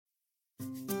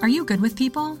Are you good with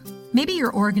people? Maybe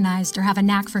you're organized or have a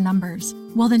knack for numbers.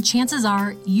 Well, then chances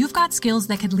are you've got skills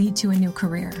that could lead to a new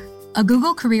career. A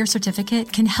Google Career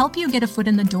Certificate can help you get a foot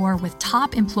in the door with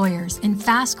top employers in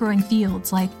fast-growing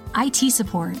fields like IT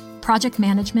support, project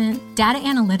management, data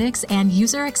analytics, and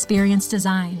user experience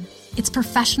design. It's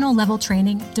professional-level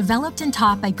training developed and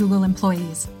taught by Google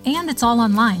employees. And it's all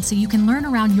online so you can learn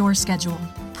around your schedule.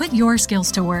 Put your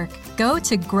skills to work. Go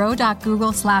to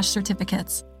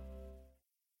grow.google/certificates.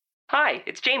 Hi,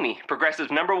 it's Jamie,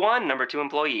 Progressive's #1, #2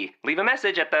 employee. Leave a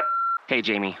message at the... Hey,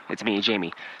 Jamie, it's me,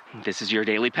 Jamie. This is your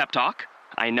daily pep talk.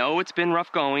 I know it's been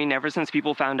rough going ever since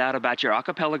people found out about your a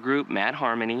cappella group, Mad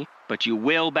Harmony, but you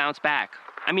will bounce back.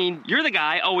 I mean, you're the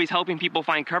guy always helping people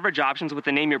find coverage options with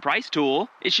the Name Your Price tool.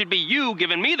 It should be you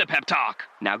giving me the pep talk.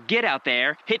 Now get out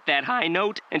there, hit that high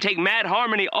note, and take Mad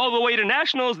Harmony all the way to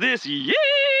nationals this year!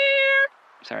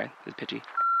 Sorry, it's pitchy.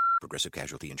 Progressive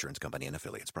Casualty Insurance Company and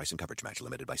Affiliates. Price and coverage match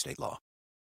limited by state law.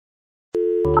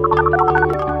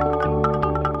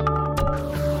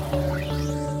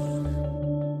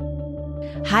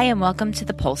 Hi, and welcome to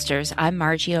The Pollsters. I'm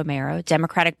Margie O'Mara,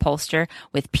 Democratic pollster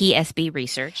with PSB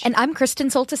Research. And I'm Kristen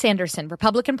Soltis Anderson,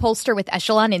 Republican pollster with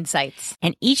Echelon Insights.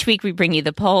 And each week we bring you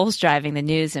the polls driving the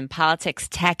news in politics,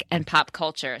 tech, and pop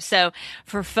culture. So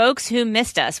for folks who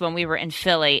missed us when we were in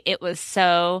Philly, it was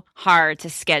so hard to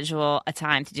schedule a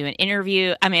time to do an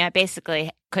interview. I mean, I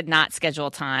basically could not schedule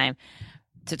time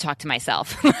to talk to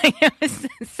myself. It was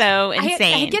so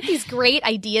insane. I get these great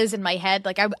ideas in my head.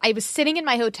 Like I was sitting in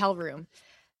my hotel room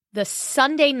the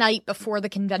Sunday night before the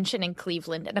convention in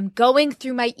Cleveland, and I'm going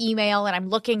through my email and I'm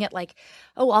looking at like,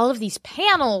 oh, all of these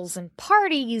panels and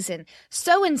parties and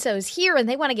so-and-so's here and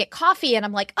they want to get coffee. And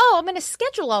I'm like, oh, I'm going to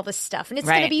schedule all this stuff and it's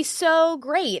going to be so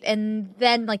great. And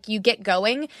then like you get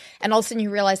going and all of a sudden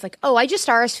you realize like, oh, I just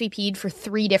RSVP'd for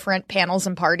 3 different panels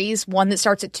and parties. One that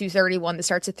starts at 2:30, one that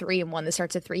starts at 3, and one that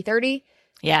starts at 3:30.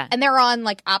 Yeah. And they're on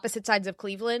like opposite sides of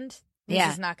Cleveland.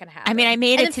 This is not going to happen. I mean, I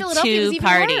made it to 2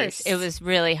 parties. Worse. It was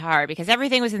really hard because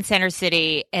everything was in Center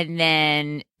City, and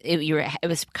then it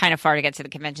was kind of far to get to the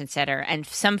convention center. And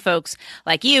some folks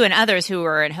like you and others who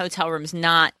were in hotel rooms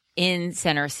not in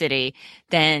Center City,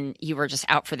 then you were just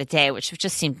out for the day, which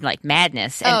just seemed like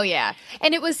madness. And yeah.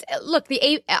 And it was, look,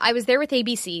 I was there with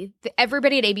ABC.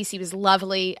 Everybody at ABC was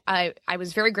lovely. I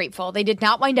was very grateful. They did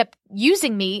not wind up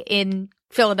using me in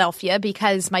Philadelphia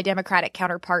because my Democratic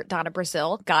counterpart, Donna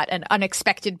Brazile, got an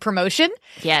unexpected promotion.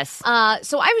 Yes.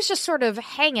 So I was just sort of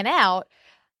hanging out.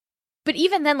 But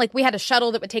even then, like, we had a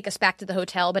shuttle that would take us back to the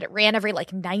hotel, but it ran every,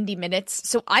 like, 90 minutes.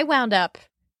 So I wound up,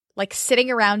 like, sitting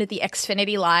around at the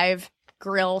Xfinity Live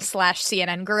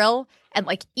grill/CNN grill and,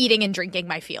 like, eating and drinking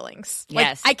my feelings.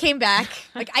 Yes. Like, I came back.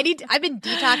 Like, I've been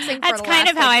detoxing for That's kind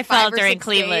of how I felt during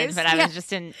Cleveland, days. but I was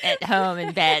just at home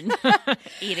in bed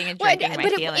eating and drinking my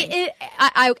feelings.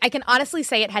 I can honestly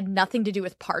say it had nothing to do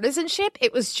with partisanship.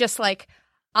 It was just like,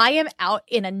 I am out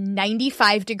in a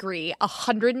 95-degree,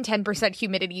 110%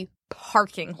 humidity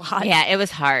parking lot. Yeah, it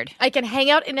was hard. I can hang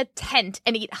out in a tent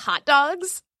and eat hot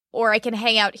dogs, or I can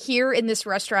hang out here in this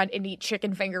restaurant and eat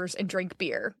chicken fingers and drink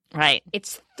beer. Right.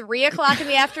 It's 3:00 in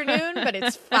the afternoon, but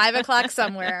it's 5:00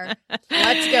 somewhere.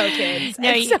 Let's go, kids.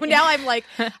 No, so now I'm like,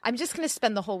 I'm just going to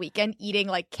spend the whole weekend eating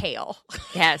like kale.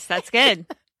 Yes, that's good.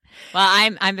 Well,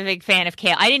 I'm a big fan of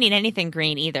kale. I didn't eat anything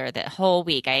green either the whole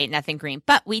week. I ate nothing green.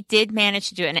 But we did manage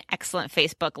to do an excellent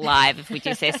Facebook Live, if we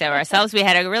do say so ourselves. We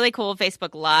had a really cool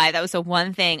Facebook Live. That was the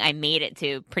one thing I made it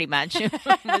to, pretty much,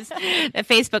 was the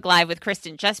Facebook Live with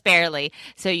Kristen, just barely.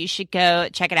 So you should go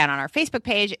check it out on our Facebook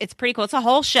page. It's pretty cool. It's a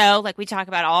whole show. Like, we talk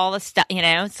about all the stuff,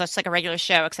 it's just like a regular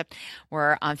show, except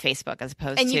we're on Facebook as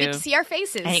opposed to... And you get to see our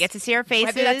faces. And you get to see our faces.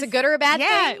 Whether that's a good or a bad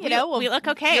thing. We look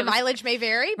okay. Your mileage may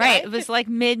vary. Right. It was like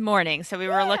mid-morning, so we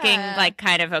were looking like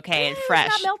kind of okay and fresh.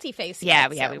 It's not melty face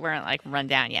yet. Yeah, we weren't like run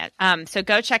down yet. So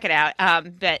go check it out.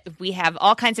 But we have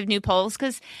all kinds of new polls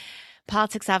because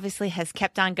politics obviously has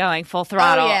kept on going full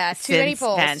throttle. Oh yeah, too many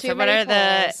polls. Then. So what are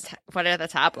the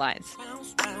top lines?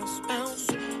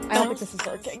 I don't think this is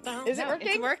working. Is it working?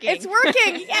 It's working. It's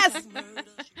working. Yes.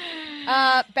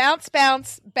 Bounce,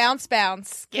 bounce, bounce,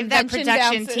 bounce. Give that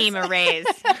production bounces. team a raise.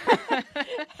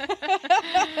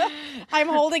 I'm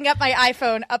holding up my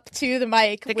iPhone up to the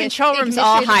mic. The control room's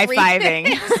all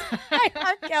high-fiving.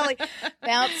 Kelly.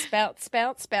 Bounce, bounce,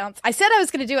 bounce, bounce. I said I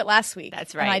was going to do it last week.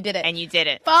 That's right. And I did it. And you did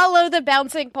it. Follow the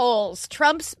bouncing polls.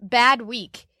 Trump's bad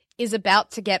week is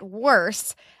about to get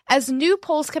worse, as new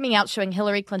polls coming out showing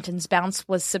Hillary Clinton's bounce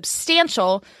was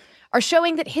substantial are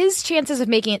showing that his chances of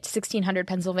making it to 1600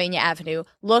 Pennsylvania Avenue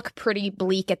look pretty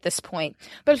bleak at this point.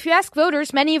 But if you ask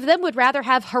voters, many of them would rather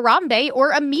have Harambe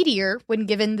or a meteor when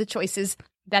given the choices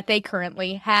that they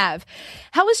currently have.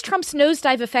 How is Trump's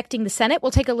nosedive affecting the Senate?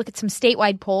 We'll take a look at some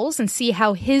statewide polls and see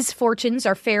how his fortunes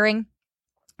are faring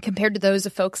compared to those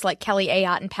of folks like Kelly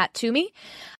Ayotte and Pat Toomey.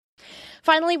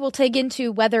 Finally, we'll dig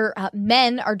into whether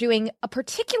men are doing a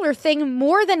particular thing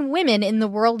more than women in the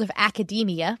world of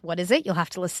academia. What is it? You'll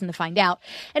have to listen to find out.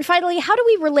 And finally, how do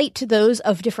we relate to those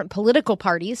of different political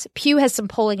parties? Pew has some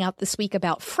polling out this week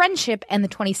about friendship and the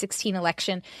 2016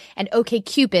 election, and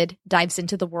OkCupid dives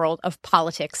into the world of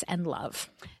politics and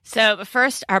love. So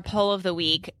first, our poll of the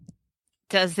week.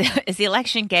 Is the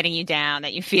election getting you down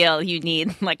that you feel you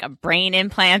need like a brain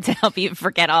implant to help you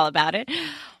forget all about it?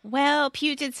 Well,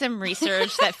 Pew did some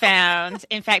research that found,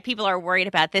 in fact, people are worried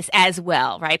about this as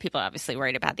well, right? People are obviously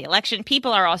worried about the election.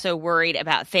 People are also worried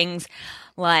about things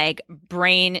like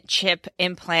brain chip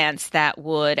implants that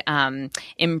would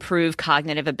improve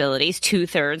cognitive abilities.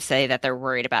 2/3 say that they're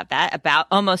worried about that. About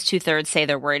almost 2/3 say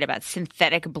they're worried about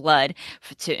synthetic blood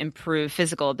to improve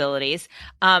physical abilities.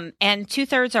 And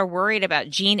 2/3 are worried about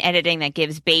gene editing that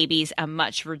gives babies a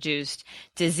much reduced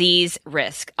disease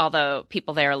risk, although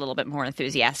people there are a little bit more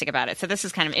enthusiastic about it. So this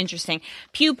is kind of interesting.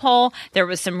 Pew poll, there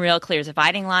was some real clear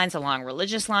dividing lines along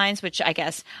religious lines, which I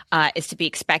guess is to be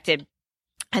expected.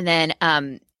 And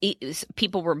then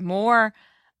people were more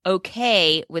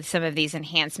okay with some of these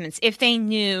enhancements if they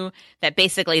knew that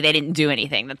basically they didn't do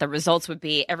anything, that the results would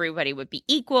be everybody would be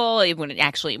equal, it wouldn't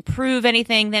actually improve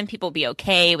anything, then people would be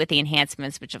okay with the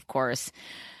enhancements, which of course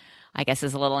I guess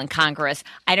is a little incongruous.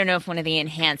 I don't know if one of the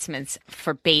enhancements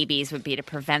for babies would be to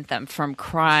prevent them from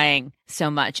crying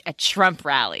so much at Trump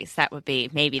rallies. That would be,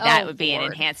 maybe that would be an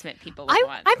enhancement people would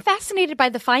want. I'm fascinated by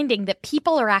the finding that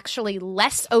people are actually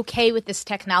less okay with this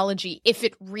technology if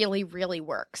it really, really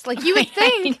works. Like you would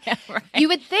think, you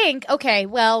would think, okay,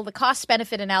 well, the cost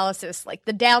benefit analysis, like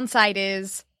the downside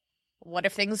is, what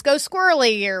if things go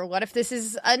squirrely, or what if this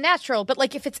is unnatural? But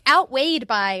like if it's outweighed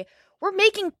by, we're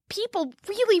making people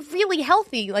really, really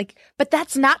healthy. Like, but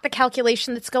that's not the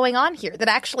calculation that's going on here. That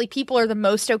actually people are the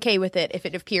most okay with it if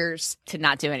it appears to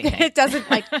not do anything. It doesn't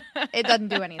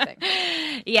do anything.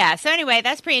 Yeah. So anyway,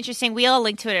 that's pretty interesting. We'll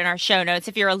link to it in our show notes.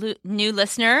 If you're a new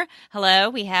listener,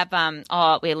 hello. We have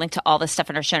we link to all this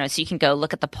stuff in our show notes, so you can go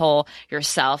look at the poll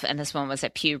yourself. And this one was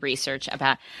at Pew Research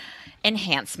about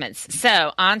enhancements.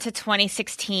 So on to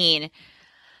 2016.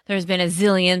 There's been a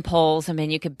zillion polls. I mean,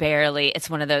 you could barely,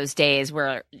 it's one of those days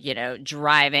where,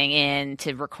 driving in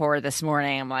to record this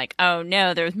morning, I'm like, oh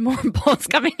no, there's more polls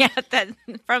coming out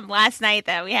from last night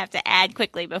that we have to add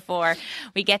quickly before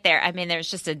we get there. I mean, there's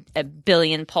just a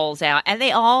billion polls out, and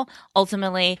they all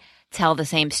ultimately tell the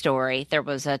same story. There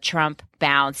was a Trump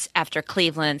bounce after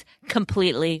Cleveland,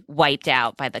 completely wiped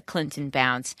out by the Clinton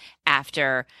bounce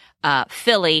after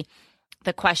Philly.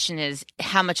 The question is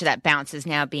how much of that bounce is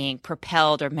now being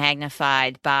propelled or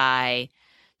magnified by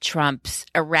Trump's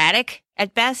erratic,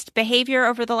 at best, behavior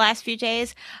over the last few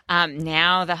days.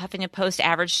 Now the Huffington Post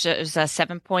average shows a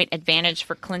 7-point advantage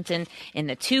for Clinton in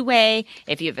the two-way.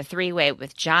 If you have a three-way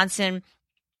with Johnson,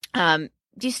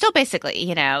 you still basically,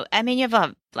 you have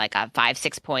a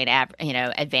 5-6 point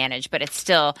advantage, but it's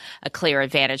still a clear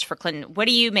advantage for Clinton. What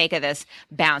do you make of this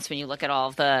bounce when you look at all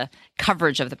of the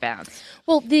coverage of the bounce?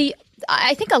 Well,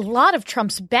 I think a lot of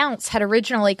Trump's bounce had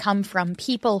originally come from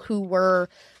people who were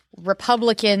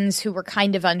Republicans who were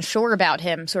kind of unsure about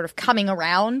him, sort of coming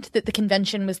around that the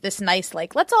convention was this nice,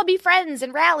 like, let's all be friends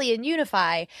and rally and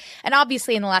unify. And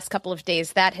obviously in the last couple of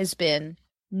days, that has been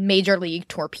majorly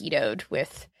torpedoed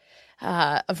with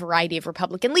a variety of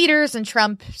Republican leaders and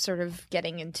Trump sort of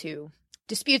getting into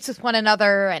disputes with one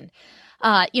another. And,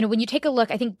 when you take a look,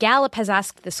 I think Gallup has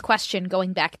asked this question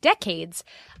going back decades,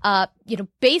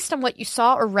 based on what you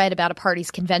saw or read about a party's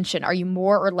convention, are you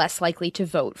more or less likely to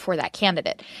vote for that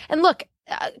candidate? And look,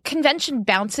 convention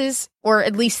bounces, or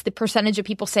at least the percentage of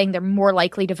people saying they're more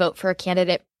likely to vote for a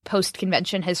candidate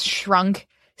post-convention has shrunk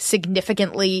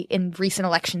significantly in recent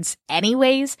elections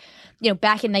anyways.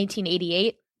 Back in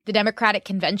 1988, the Democratic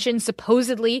convention,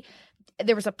 supposedly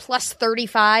there was a plus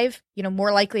 35,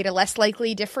 more likely to less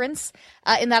likely difference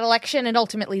in that election. And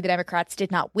ultimately the Democrats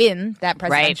did not win that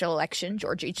presidential election.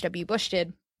 George H.W. Bush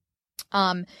did.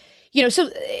 So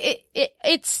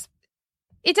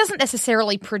it doesn't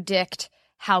necessarily predict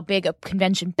how big a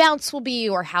convention bounce will be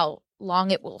or how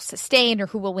long it will sustain or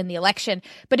who will win the election.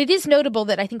 But it is notable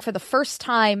that I think for the first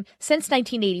time since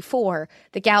 1984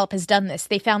 that Gallup has done this,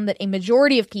 they found that a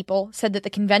majority of people said that the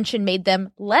convention made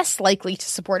them less likely to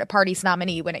support a party's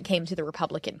nominee when it came to the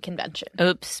Republican convention.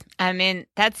 Oops. I mean,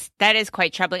 that is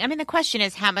quite troubling. I mean, the question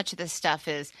is how much of this stuff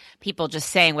is people just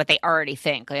saying what they already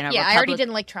think. You know, I already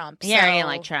didn't like Trump. Yeah, I didn't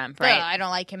like Trump, right? I don't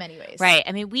like him anyways. Right.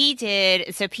 I mean,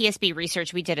 PSB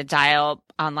Research, we did a Dial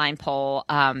online poll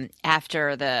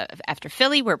after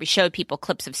Philly where we showed people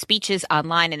clips of speeches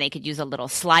online and they could use a little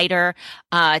slider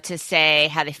to say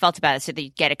how they felt about it so they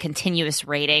get a continuous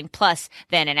rating, plus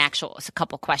then a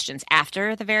couple questions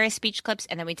after the various speech clips.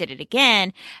 And then we did it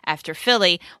again after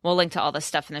Philly. We'll link to all the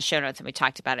stuff in the show notes and we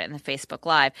talked about it in the Facebook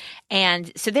Live.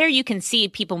 And so there you can see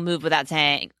people move without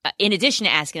saying, in addition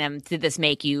to asking them, did this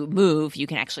make you move? You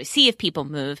can actually see if people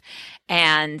move.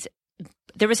 And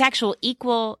there was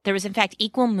in fact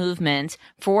equal movement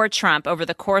for Trump over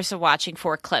the course of watching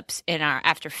 4 clips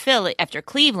after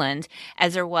Cleveland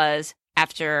as there was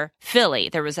after Philly.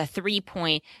 There was a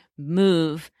 3-point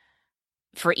move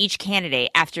for each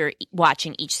candidate after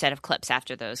watching each set of clips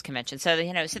after those conventions. So,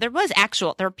 so there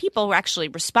were people who were actually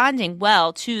responding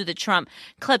well to the Trump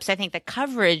clips. I think the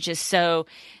coverage is so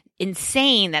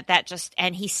insane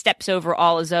and he steps over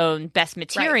all his own best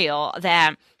material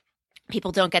that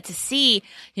people don't get to see,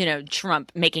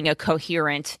 Trump making a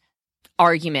coherent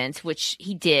argument, which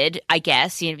he did, I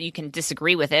guess. You can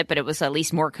disagree with it, but it was at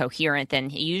least more coherent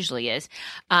than he usually is.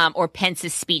 Or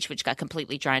Pence's speech, which got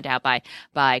completely drowned out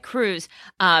by Cruz.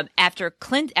 After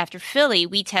Philly,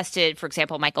 we tested, for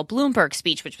example, Michael Bloomberg's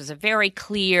speech, which was a very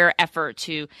clear effort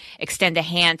to extend a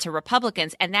hand to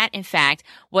Republicans. And that, in fact,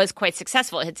 was quite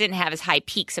successful. It didn't have as high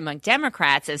peaks among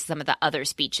Democrats as some of the other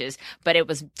speeches, but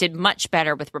it did much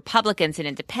better with Republicans and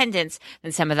independents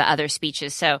than some of the other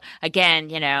speeches. So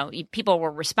again, people were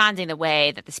responding the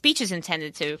way that the speech is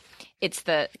intended to. It's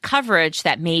the coverage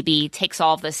that maybe takes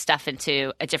all this stuff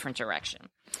into a different direction.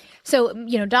 So,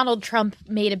 Donald Trump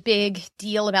made a big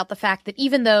deal about the fact that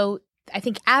even though I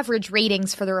think average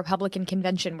ratings for the Republican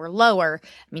convention were lower,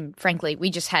 I mean, frankly, we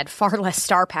just had far less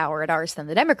star power at ours than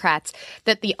the Democrats,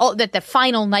 that the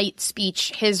final night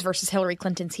speech, his versus Hillary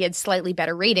Clinton's, he had slightly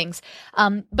better ratings.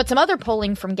 But some other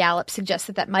polling from Gallup suggests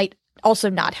that might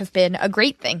also not have been a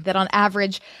great thing, that on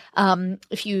average,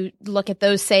 if you look at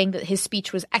those saying that his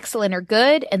speech was excellent or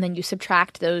good, and then you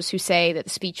subtract those who say that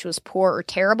the speech was poor or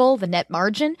terrible, the net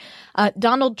margin,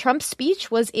 Donald Trump's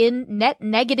speech was in net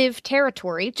negative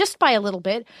territory just by a little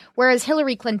bit, whereas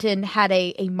Hillary Clinton had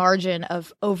a margin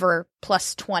of over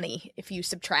plus 20 if you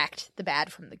subtract the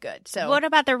bad from the good. So what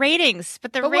about the ratings?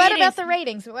 What about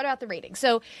the ratings?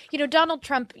 So, Donald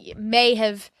Trump may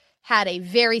have had a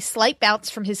very slight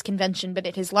bounce from his convention, but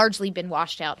it has largely been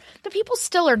washed out. But people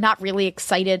still are not really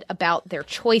excited about their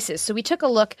choices. So we took a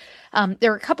look.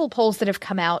 There are a couple polls that have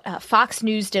come out. Fox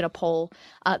News did a poll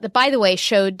that, by the way,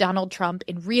 showed Donald Trump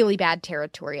in really bad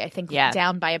territory. I think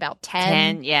down by about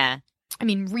 10. 10, yeah. I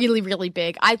mean, really, really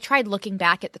big. I tried looking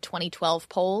back at the 2012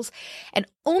 polls and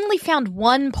only found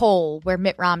one poll where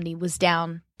Mitt Romney was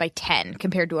down by 10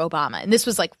 compared to Obama. And this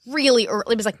was like really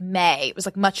early. It was like May. It was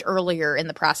like much earlier in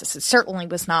the process. It certainly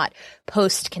was not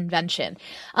post-convention.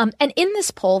 And in this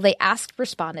poll, they asked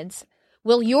respondents,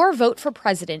 will your vote for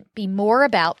president be more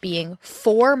about being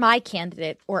for my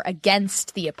candidate or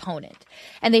against the opponent?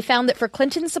 And they found that for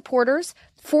Clinton supporters,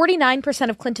 49%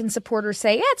 of Clinton supporters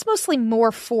say, it's mostly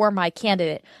more for my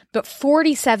candidate, but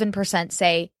 47%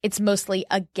 say it's mostly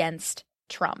against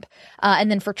Trump. And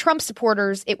then for Trump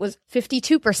supporters, it was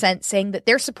 52% saying that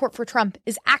their support for Trump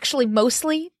is actually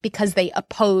mostly because they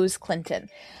oppose Clinton.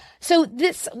 So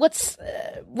what's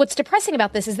depressing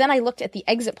about this is then I looked at the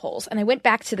exit polls and I went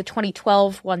back to the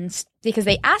 2012 ones because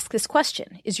they asked this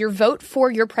question: is your vote for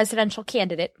your presidential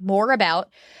candidate more about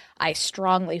I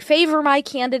strongly favor my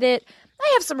candidate,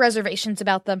 I have some reservations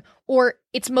about them, or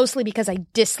it's mostly because I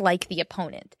dislike the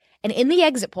opponent? And in the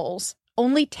exit polls,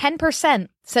 only 10%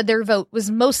 said their vote was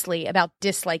mostly about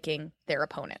disliking their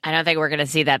opponent. I don't think we're going to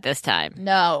see that this time.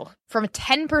 No. From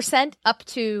 10% up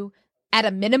to, at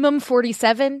a minimum,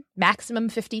 47, maximum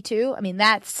 52. I mean,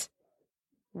 that's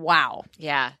wow.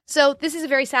 Yeah. So this is a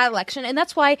very sad election. And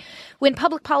that's why when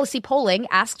public policy polling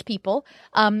asked people,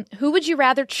 who would you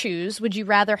rather choose? Would you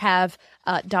rather have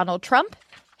Donald Trump,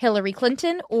 Hillary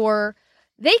Clinton, or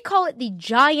they call it the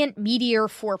giant meteor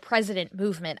for president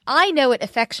movement. I know it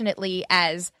affectionately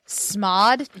as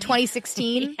SMOD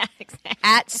 2016 yeah, exactly.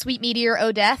 at Sweet Meteor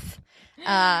Odeth.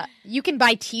 You can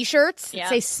buy T-shirts that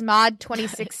say SMOD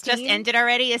 2016. Just ended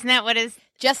already? Isn't that what is?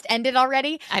 just ended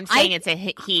already. I'm saying it's a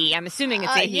he. I'm assuming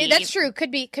it's a he. Yeah, that's true.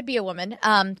 Could be a woman.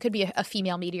 Could be a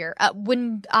female meteor.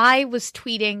 When I was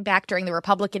tweeting back during the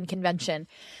Republican convention,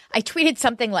 I tweeted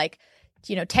something like,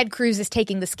 Ted Cruz is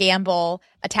taking this gamble,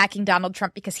 attacking Donald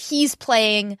Trump because he's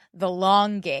playing the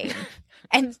long game.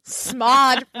 And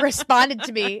Smod responded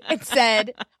to me and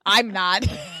said, I'm not.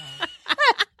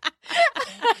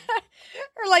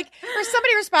 Or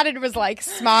somebody responded and was like,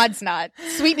 Smod's not.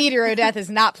 Sweet Meteor Death is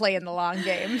not playing the long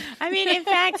game. I mean, in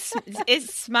fact,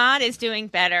 Smod is doing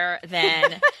better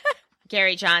than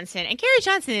Gary Johnson. And Gary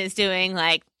Johnson is doing,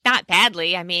 not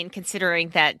badly. I mean, considering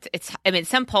that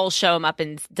some polls show him up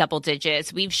in double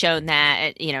digits. We've shown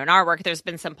that, in our work, there's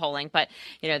been some polling, but,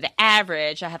 the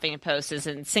average of Huffington Post is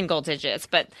in single digits.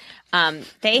 But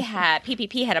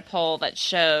PPP had a poll that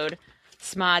showed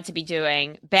Smod to be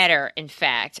doing better, in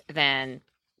fact, than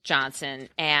Johnson,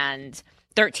 and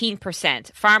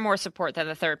 13%, far more support than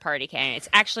the third-party candidates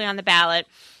actually on the ballot,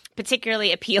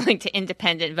 particularly appealing to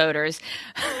independent voters.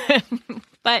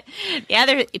 But the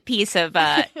other piece of,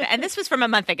 and this was from a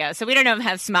month ago, so we don't know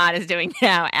how Smod is doing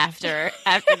now after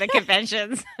the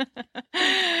conventions.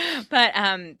 But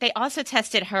they also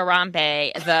tested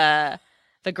Harambe,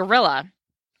 the gorilla.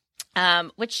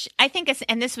 Which I think is,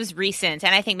 and this was recent,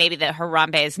 and I think maybe the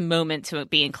Harambe's moment to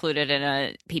be included in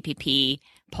a PPP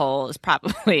poll is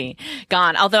probably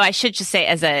gone. Although I should just say,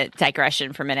 as a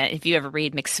digression for a minute, if you ever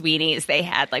read McSweeney's, they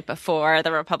had before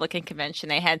the Republican convention,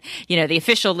 they had, the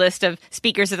official list of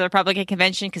speakers of the Republican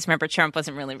convention, because remember, Trump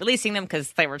wasn't really releasing them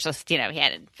because they were just, he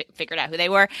hadn't figured out who they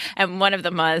were. And one of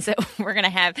them was, we're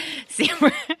going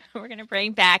to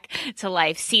bring back to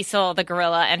life Cecil the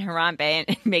gorilla and Harambe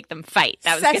and make them fight.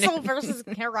 That was Cecil versus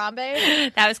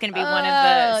Harambe? That was going to be one of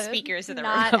the speakers of the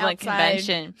Republican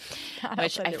convention,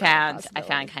 which I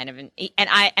found kind of and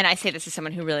I say this as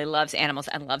someone who really loves animals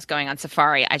and loves going on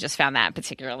safari. I just found that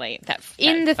particularly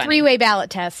in the three-way ballot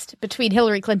test between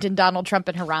Hillary Clinton, Donald Trump,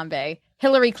 and Harambe.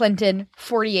 Hillary Clinton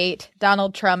 48,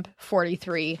 Donald Trump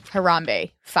 43,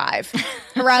 Harambe 5.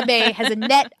 Harambe has a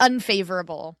net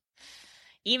unfavorable.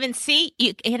 Even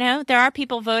there are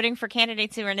people voting for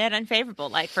candidates who are net unfavorable.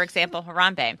 Like, for example,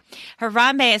 Harambe.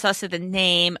 Harambe is also the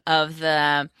name of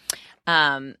the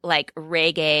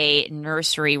reggae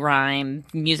nursery rhyme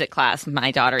music class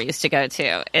my daughter used to go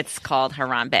to. It's called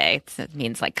Harambe. It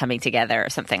means coming together or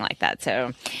something like that.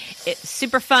 So it's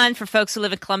super fun for folks who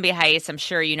live in Columbia Heights. I'm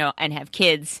sure and have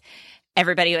kids.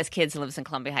 Everybody who has kids and lives in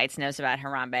Columbia Heights knows about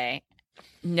Harambe.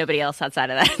 Nobody else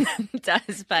outside of that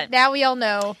does. But now we all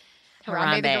know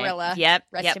Harambe the gorilla. Yep.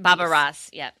 Rest in Baba peace. Ross.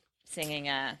 Yep. Singing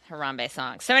a Harambe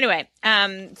song. So anyway,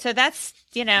 so that's,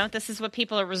 this is what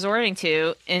people are resorting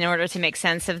to in order to make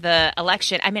sense of the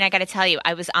election. I mean, I got to tell you,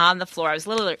 I was on the floor. I was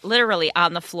literally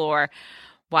on the floor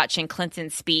watching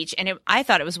Clinton's speech, and I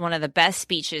thought it was one of the best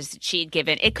speeches that she'd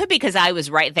given. It could be because I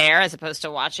was right there as opposed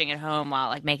to watching at home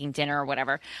while making dinner or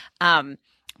whatever.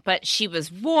 But she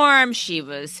was warm. She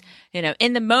was,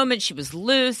 in the moment, she was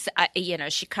loose.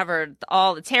 She covered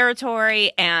all the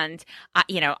territory. And,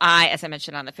 as I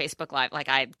mentioned on the Facebook Live,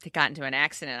 I got into an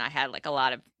accident. I had a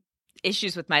lot of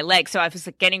issues with my leg. So I was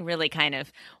getting really kind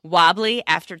of wobbly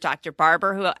after Dr.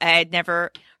 Barber, who I had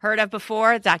never heard of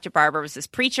before. Dr. Barber was this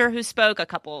preacher who spoke a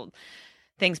couple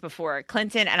things before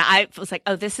Clinton, and I was like,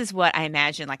 oh, this is what I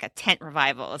imagine a tent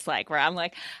revival is like, where I'm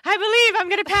like, I believe I'm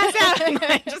going to pass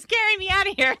out. Just carry me out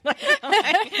of here.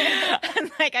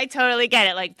 I totally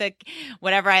get it.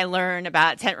 Whatever I learned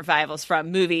about tent revivals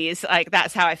from movies,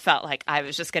 that's how I felt. I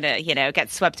was just going to, get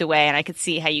swept away, and I could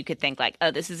see how you could think oh,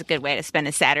 this is a good way to spend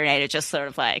a Saturday, to just sort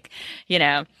of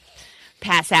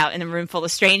pass out in a room full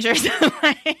of strangers.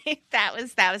 That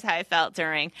was how I felt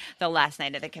during the last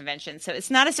night of the convention. So it's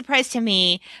not a surprise to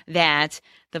me that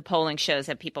the polling shows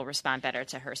that people respond better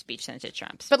to her speech than to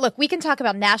Trump's. But look, we can talk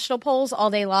about national polls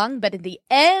all day long, but at the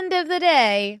end of the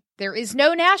day, there is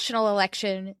no national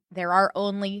election. There are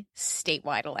only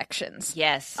statewide elections.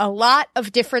 Yes. A lot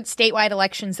of different statewide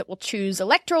elections that will choose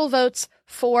electoral votes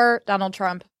for Donald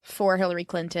Trump, for Hillary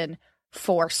Clinton,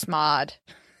 for Smod,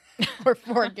 or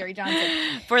for Gary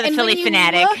Johnson. For the Philly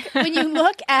fanatic. When you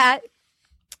look at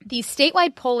the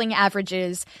statewide polling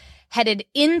averages headed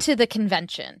into the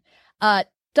convention,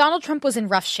 Donald Trump was in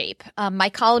rough shape.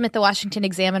 My column at the Washington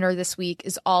Examiner this week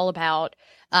is all about,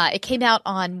 it came out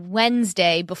on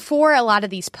Wednesday before a lot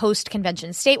of these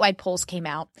post-convention statewide polls came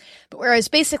out, but where I was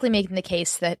basically making the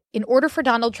case that in order for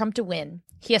Donald Trump to win,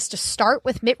 he has to start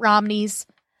with Mitt Romney's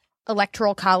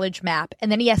electoral college map,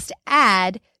 and then he has to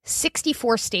add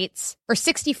 64 states or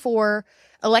 64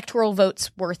 electoral votes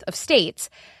worth of states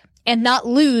and not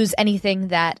lose anything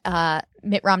that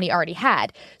Mitt Romney already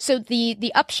had. So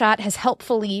the upshot has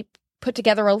helpfully put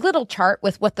together a little chart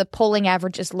with what the polling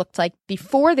averages looked like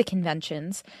before the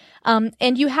conventions.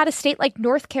 And you had a state like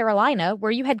North Carolina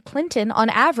where you had Clinton on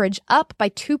average up by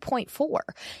 2.4.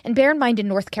 And bear in mind, in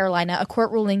North Carolina, a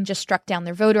court ruling just struck down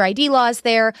their voter ID laws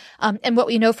there. And what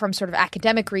we know from sort of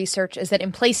academic research is that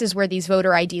in places where these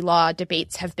voter ID law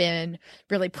debates have been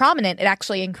really prominent, it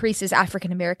actually increases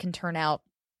African American turnout.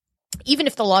 Even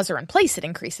if the laws are in place, it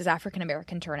increases African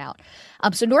American turnout.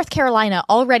 So North Carolina,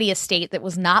 already a state that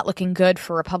was not looking good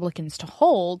for Republicans to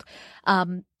hold.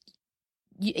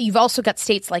 You've also got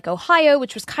states like Ohio,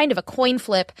 which was kind of a coin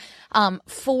flip.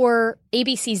 For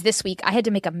ABC's This Week, I had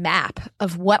to make a map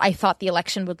of what I thought the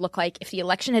election would look like if the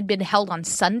election had been held on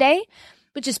Sunday,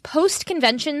 which is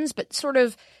post-conventions, but sort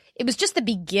of it was just the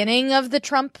beginning of the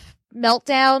Trump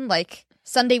meltdown. Like,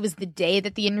 Sunday was the day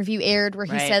that the interview aired where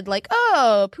he said, like,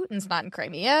 oh, Putin's not in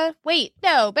Crimea. Wait,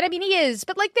 no, but I mean, he is.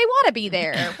 But, like, they want to be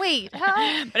there. Wait,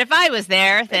 huh? But if I was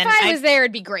there, then if I was there,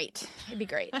 it'd be great. It'd be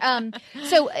great.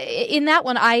 So in that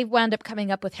one, I wound up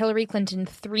coming up with Hillary Clinton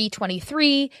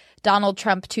 323, Donald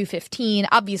Trump 215,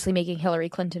 obviously making Hillary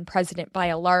Clinton president by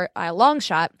a long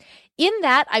shot. In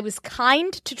that, I was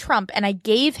kind to Trump, and I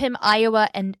gave him Iowa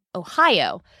and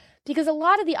Ohio. Because a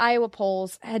lot of the Iowa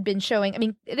polls had been showing, I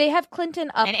mean, they have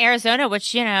Clinton up. And Arizona,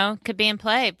 which, you know, could be in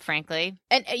play, frankly.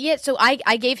 And yeah, so I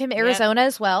gave him Arizona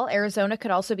as well. Arizona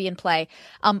could also be in play.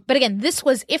 But again, this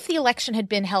was if the election had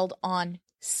been held on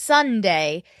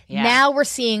Sunday. Yeah. Now we're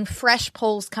seeing fresh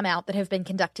polls come out that have been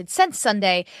conducted since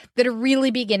Sunday that are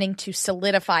really beginning to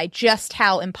solidify just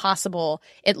how impossible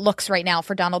it looks right now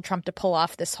for Donald Trump to pull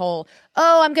off this whole,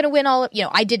 oh, I'm going to win all of,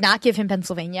 I did not give him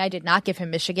Pennsylvania. I did not give him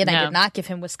Michigan. No. I did not give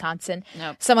him Wisconsin.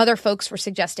 Nope. Some other folks were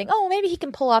suggesting, oh, maybe he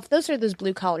can pull off. Those are those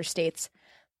blue collar states.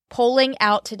 Polling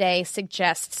out today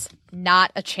suggests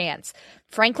not a chance.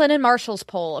 Franklin and Marshall's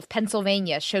poll of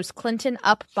Pennsylvania shows Clinton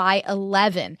up by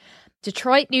 11.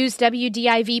 Detroit News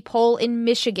WDIV poll in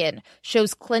Michigan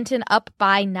shows Clinton up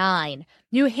by 9.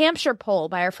 New Hampshire poll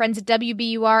by our friends at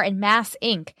WBUR and Mass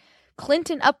Inc.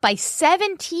 Clinton up by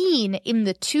 17 in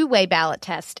the two-way ballot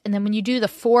test. And then when you do the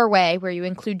four-way, where you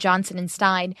include Johnson and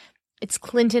Stein, it's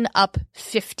Clinton up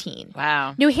 15.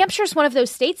 Wow. New Hampshire is one of those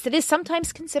states that is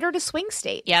sometimes considered a swing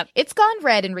state. Yep. It's gone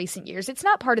red in recent years. It's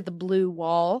not part of the blue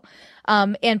wall.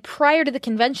 And prior to the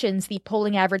conventions, the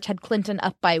polling average had Clinton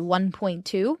up by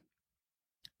 1.2.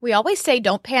 We always say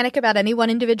don't panic about any one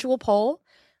individual poll.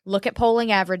 Look at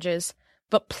polling averages.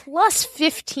 But plus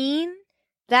 15,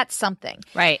 that's something.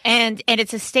 Right. And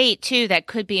it's a state, too, that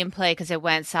could be in play because it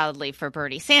went solidly for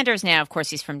Bernie Sanders. Now, of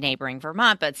course, he's from neighboring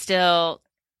Vermont, but still,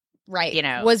 right. You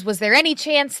know. Was there any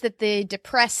chance that the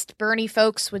depressed Bernie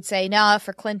folks would say, nah,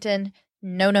 for Clinton?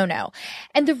 No.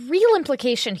 And the real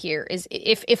implication here is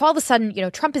if all of a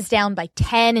sudden, Trump is down by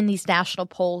 10 in these national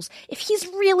polls, if he's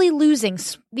really losing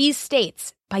these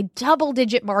states by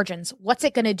double-digit margins, what's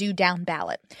it going to do down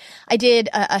ballot? I did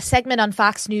a segment on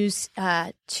Fox News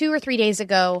 2 or 3 days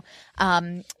ago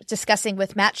discussing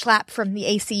with Matt Schlapp from the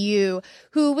ACU,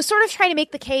 who was sort of trying to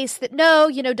make the case that no,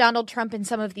 Donald Trump in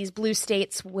some of these blue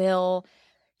states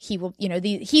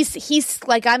he's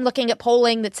like, I'm looking at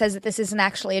polling that says that this isn't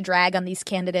actually a drag on these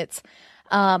candidates.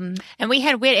 And we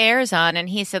had Whit Ayers on, and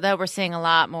he said that we're seeing a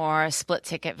lot more split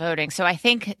ticket voting. So I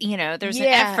think, there's an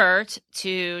effort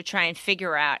to try and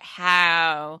figure out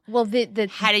how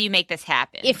do you make this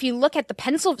happen? If you look at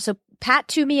so Pat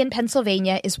Toomey in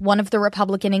Pennsylvania is one of the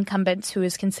Republican incumbents who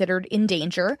is considered in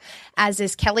danger, as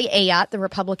is Kelly Ayotte, the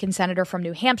Republican senator from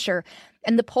New Hampshire.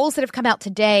 And the polls that have come out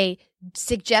today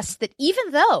suggest that even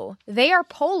though they are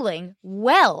polling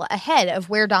well ahead of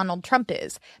where Donald Trump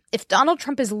is, if Donald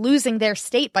Trump is losing their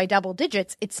state by double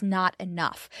digits, it's not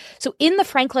enough. So in the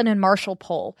Franklin and Marshall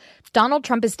poll, Donald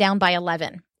Trump is down by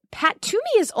 11. Pat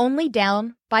Toomey is only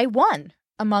down by 1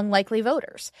 among likely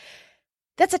voters.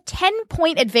 That's a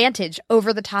 10-point advantage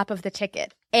over the top of the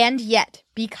ticket. And yet,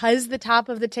 because the top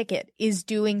of the ticket is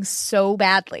doing so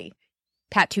badly,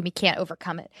 Pat Toomey can't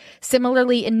overcome it.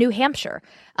 Similarly, in New Hampshire,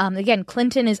 again,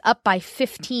 Clinton is up by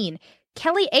 15.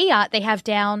 Kelly Ayotte, they have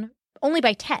down only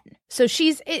by 10. So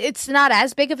it's not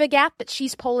as big of a gap, but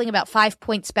she's polling about 5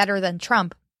 points better than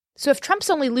Trump. So if Trump's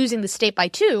only losing the state by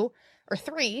 2 or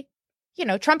 3,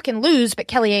 Trump can lose, but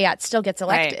Kelly Ayotte still gets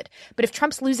elected. Right. But if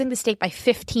Trump's losing the state by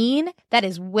 15, that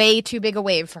is way too big a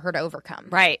wave for her to overcome.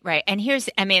 Right. And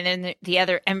and the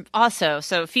other, and also,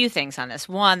 so a few things on this.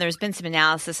 One, there's been some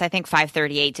analysis, I think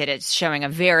 538 did it, showing a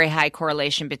very high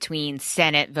correlation between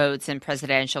Senate votes and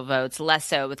presidential votes, less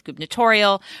so with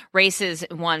gubernatorial races.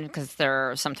 One, because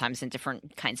they're sometimes in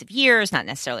different kinds of years, not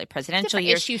necessarily presidential different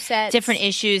years. Issue sets. Different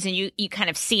issues, and you kind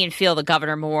of see and feel the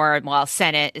governor more, while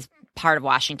Senate is part of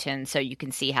Washington, so you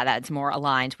can see how that's more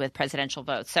aligned with presidential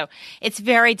votes. So it's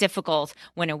very difficult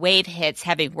when a wave hits,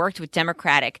 having worked with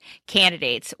Democratic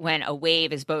candidates, when a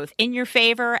wave is both in your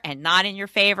favor and not in your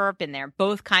favor, been there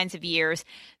both kinds of years.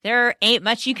 There ain't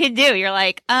much you can do. You're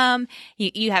like,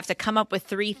 you have to come up with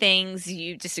 3 things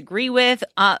you disagree with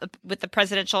the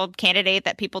presidential candidate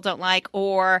that people don't like,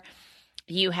 or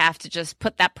you have to just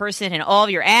put that person in all of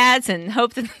your ads and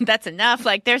hope that that's enough.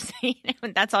 Like there's,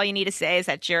 that's all you need to say is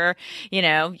that you're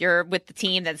with the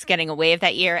team that's getting a wave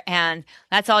that year. And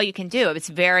that's all you can do. It's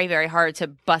very, very hard to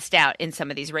bust out in some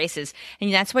of these races.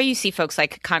 And that's why you see folks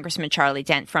like Congressman Charlie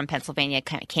Dent from Pennsylvania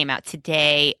kind of came out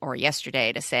today or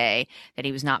yesterday to say that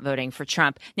he was not voting for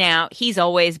Trump. Now, he's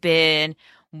always been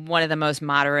one of the most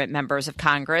moderate members of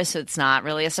Congress. So it's not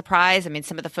really a surprise. I mean,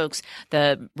 some of the folks,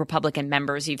 the Republican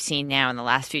members you've seen now in the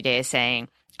last few days saying,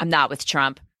 I'm not with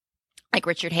Trump. Like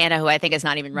Richard Hanna, who I think is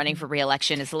not even running for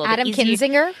re-election, is a little Adam bit easier.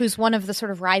 Kinzinger, who's one of the sort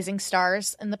of rising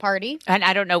stars in the party. And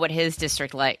I don't know what his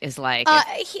district is like.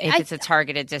 If it's a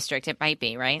targeted district, it might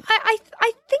be, right?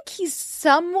 I think he's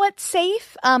somewhat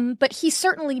safe, but he's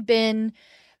certainly been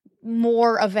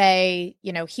more of a,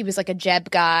 he was like a Jeb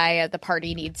guy. The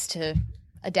party needs to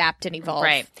adapt and evolve.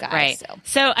 Right.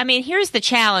 So, I mean, here's the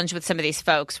challenge with some of these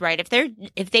folks, right?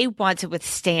 If they want to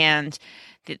withstand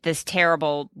this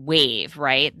terrible wave,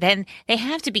 right, then they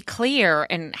have to be clear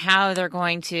in how they're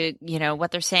going to, what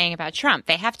they're saying about Trump.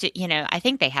 They have to, I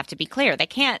think they have to be clear. They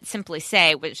can't simply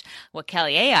say, what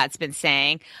Kelly Ayotte's been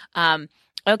saying,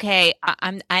 okay,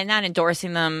 I'm not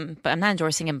endorsing them, but I'm not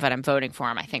endorsing him, but I'm voting for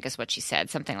him, I think is what she said,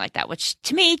 something like that, which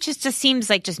to me just seems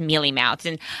like just mealy-mouthed.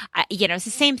 And, it's the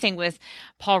same thing with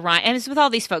Paul Ryan. And it's with all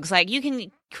these folks. Like, you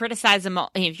can criticize them,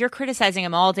 if you're criticizing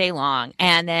him all day long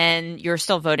and then you're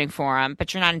still voting for him,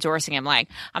 but you're not endorsing him, like,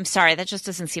 I'm sorry, that just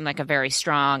doesn't seem like a very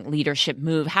strong leadership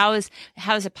move. How is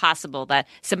it possible that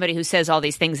somebody who says all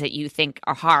these things that you think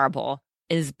are horrible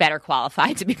is better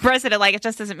qualified to be president? Like, it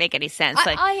just doesn't make any sense.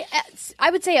 I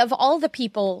would say of all the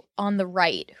people on the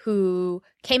right who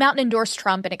came out and endorsed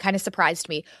Trump, and it kind of surprised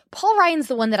me, Paul Ryan's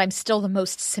the one that I'm still the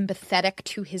most sympathetic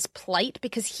to his plight,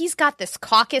 because he's got this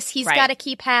caucus he's got to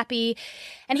keep happy.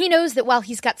 And he knows that while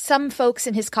he's got some folks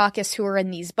in his caucus who are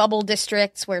in these bubble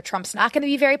districts where Trump's not going to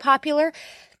be very popular,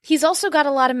 he's also got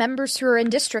a lot of members who are in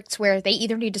districts where they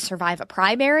either need to survive a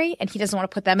primary, and he doesn't want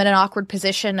to put them in an awkward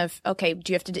position of, okay,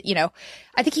 do you have to,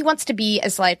 I think he wants to be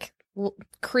as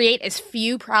create as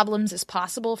few problems as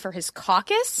possible for his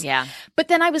caucus. Yeah. But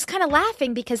then I was kind of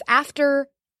laughing because after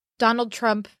Donald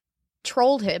Trump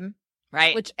trolled him,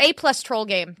 right, which A+ troll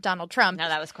game, Donald Trump. No,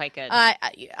 that was quite good. I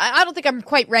don't think I'm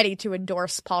quite ready to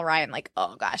endorse Paul Ryan. Like,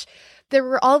 oh gosh, there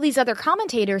were all these other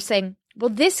commentators saying, well,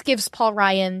 this gives Paul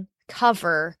Ryan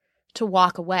cover to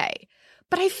walk away.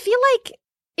 But I feel like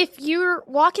if you're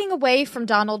walking away from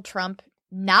Donald Trump,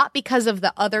 not because of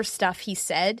the other stuff he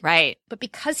said, right, but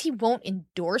because he won't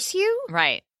endorse you,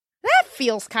 right, that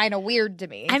feels kind of weird to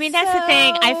me. I mean, that's the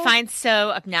thing I find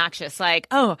so obnoxious. Like,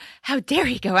 oh, how dare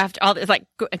he go after all this, like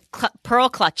pearl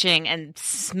clutching and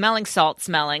smelling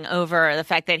over the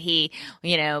fact that he,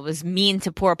 was mean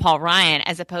to poor Paul Ryan,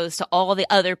 as opposed to all the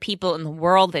other people in the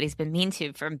world that he's been mean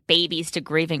to, from babies to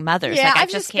grieving mothers. Yeah, like, I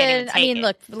just can't even take it.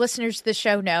 Look, listeners to the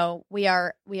show know we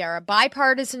are a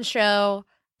bipartisan show.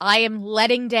 I am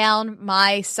letting down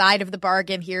my side of the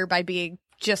bargain here by being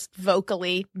just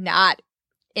vocally not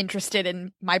interested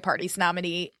in my party's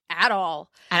nominee at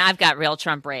all. And I've got real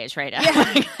Trump rage right now.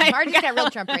 Yeah, Marty's got real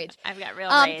Trump rage. I've got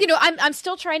real rage. I'm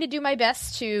still trying to do my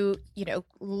best to,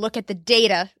 look at the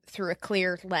data through a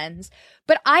clear lens.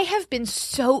 But I have been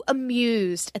so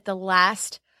amused at the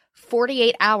last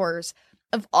 48 hours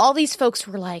of all these folks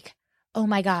who were like, oh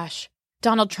my gosh,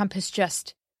 Donald Trump has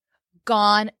just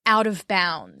gone out of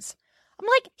bounds. I'm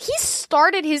like, he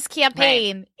started his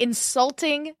campaign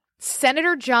insulting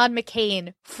Senator John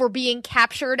McCain for being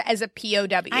captured as a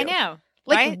POW. I know.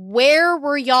 Like, where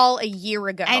were y'all a year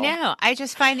ago? I know. I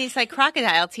just find these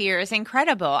crocodile tears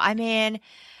incredible. I mean,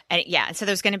 so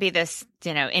there's going to be this,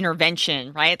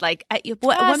 intervention, right? Like,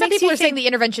 what some people are saying the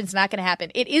intervention's not going to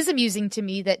happen. It is amusing to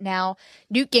me that now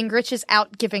Newt Gingrich is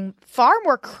out giving far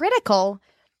more critical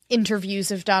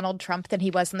interviews of Donald Trump than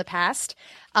he was in the past.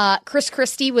 Chris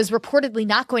Christie was reportedly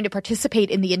not going to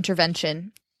participate in the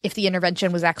intervention, if the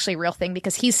intervention was actually a real thing,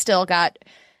 because he's still got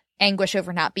anguish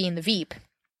over not being the Veep.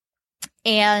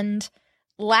 And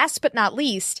last but not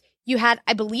least, you had,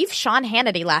 I believe, Sean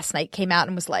Hannity last night came out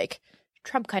and was like,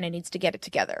 Trump kind of needs to get it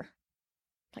together.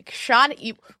 Like,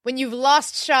 when you've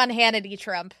lost Sean Hannity,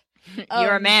 Trump,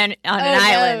 you're a man on an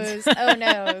island. Oh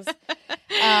noes.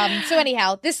 So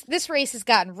anyhow, this race has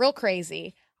gotten real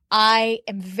crazy. I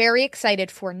am very excited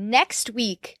for next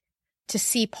week to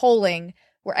see polling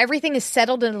where everything is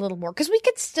settled in a little more. Because we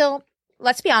could still,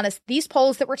 let's be honest, these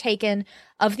polls that were taken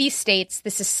of these states,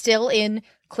 this is still in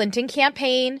Clinton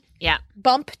campaign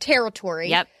bump territory.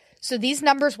 Yep. So these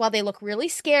numbers, while they look really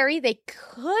scary, they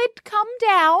could come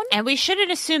down. And we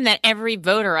shouldn't assume that every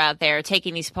voter out there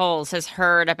taking these polls has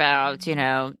heard about,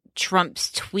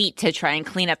 Trump's tweet to try and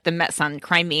clean up the mess on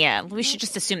Crimea. We should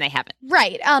just assume they haven't.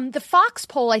 Right. The Fox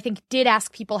poll, I think, did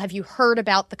ask people, have you heard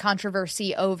about the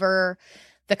controversy over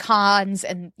the cons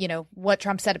and, what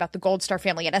Trump said about the Gold Star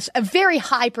family? And a very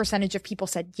high percentage of people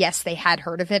said, yes, they had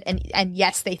heard of it. And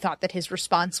yes, they thought that his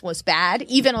response was bad,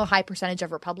 even a high percentage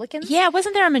of Republicans. Yeah.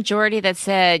 Wasn't there a majority that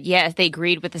said, yes, they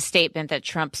agreed with the statement that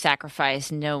Trump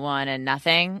sacrificed no one and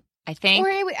nothing? I think.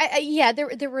 Or,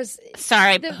 there was.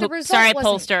 Sorry, sorry,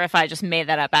 pollster, if I just made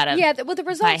that up out of the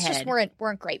results just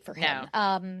weren't great for him.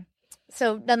 No.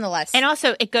 So nonetheless. And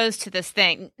also it goes to this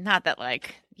thing, not that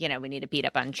we need to beat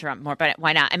up on Trump more, but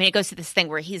why not? I mean, it goes to this thing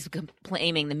where he's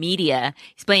blaming the media.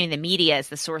 He's blaming the media as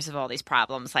the source of all these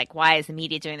problems. Like, why is the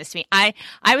media doing this to me? I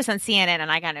was on CNN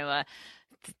and I got into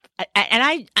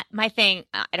my thing,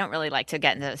 I don't really like to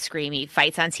get into screamy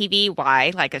fights on TV.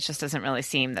 Why? Like, it just doesn't really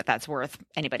seem that that's worth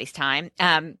anybody's time.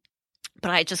 But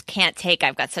I just can't take,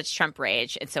 I've got such Trump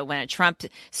rage. And so when a Trump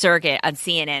surrogate on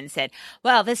CNN said,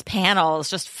 well, this panel is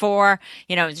just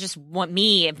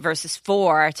me versus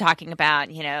four talking about,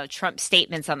 Trump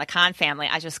statements on the Khan family,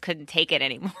 I just couldn't take it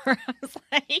anymore. I was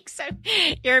like, so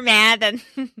you're mad that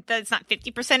it's not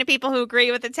 50% of people who agree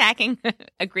with attacking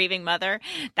a grieving mother?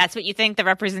 That's what you think the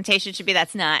representation should be?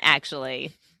 That's not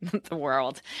actually the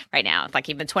world right now. Like,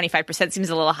 even 25%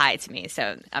 seems a little high to me.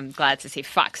 So I'm glad to see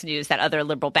Fox News, that other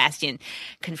liberal bastion,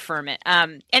 confirm it.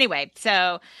 Anyway,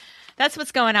 so that's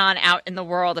what's going on out in the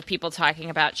world of people talking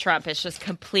about Trump. It's just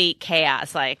complete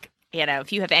chaos. Like,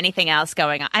 if you have anything else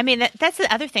going on. I mean, that's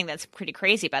the other thing that's pretty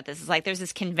crazy about this is like there's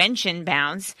this convention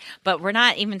bounce, but we're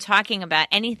not even talking about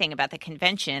anything about the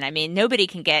convention. I mean, nobody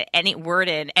can get any word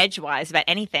in edgewise about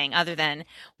anything other than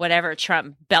whatever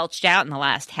Trump belched out in the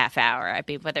last half hour. I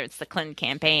mean, whether it's the Clinton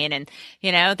campaign and,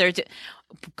 they're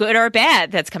good or bad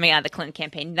that's coming out of the Clinton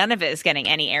campaign. None of it is getting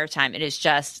any airtime. It is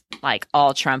just like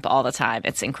all Trump all the time.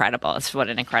 It's incredible. It's what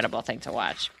an incredible thing to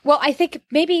watch. Well, I think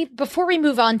maybe before we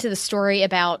move on to the story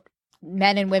about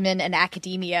men and women and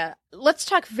academia, let's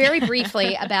talk very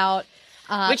briefly about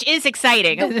which is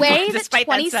exciting. The way that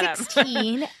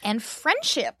 2016 and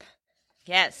friendship.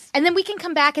 Yes. And then we can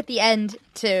come back at the end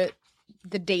to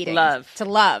the dating. To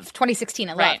love. 2016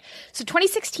 and right. Love. So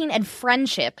 2016 and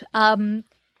friendship.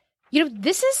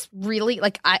 This is really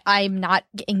like I'm not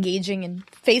engaging in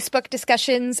Facebook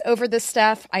discussions over this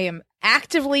stuff. I am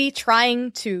actively trying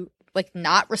to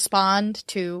not respond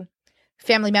to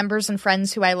family members and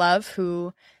friends who I love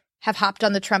who have hopped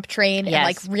on the Trump train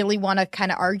and really want to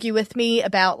kind of argue with me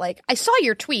about I saw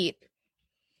your tweet.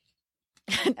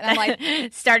 And I'm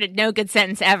like, started no good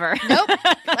sentence ever. Nope.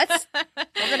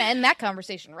 We're going to end that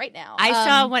conversation right now. I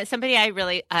saw somebody I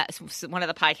really, one of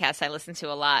the podcasts I listen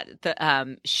to a lot,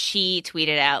 she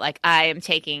tweeted out, I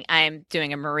am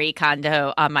doing a Marie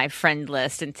Kondo on my friend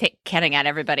list and counting out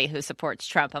everybody who supports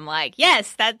Trump. I'm like,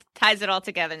 yes, that ties it all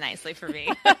together nicely for me.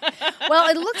 Well,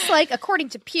 it looks like, according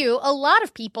to Pew, a lot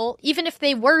of people, even if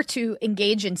they were to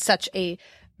engage in such a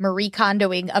Marie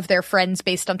Kondoing of their friends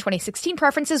based on 2016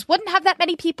 preferences, wouldn't have that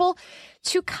many people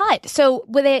to cut. So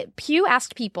Pew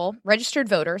asked people, registered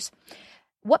voters,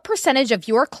 what percentage of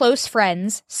your close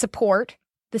friends support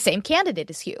the same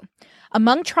candidate as you?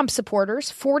 Among Trump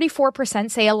supporters, 44%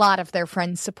 say a lot of their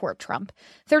friends support Trump.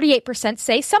 38%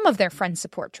 say some of their friends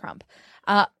support Trump.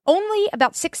 Only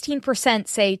about 16%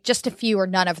 say just a few or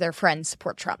none of their friends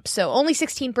support Trump. So only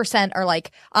 16% are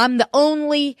like, I'm the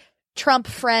only Trump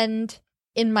friend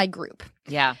in my group.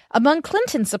 Yeah. Among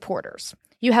Clinton supporters,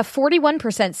 you have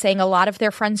 41% saying a lot of their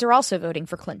friends are also voting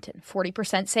for Clinton.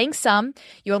 40% saying some.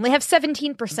 You only have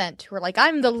 17% who are like,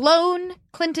 I'm the lone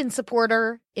Clinton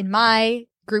supporter in my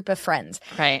group of friends.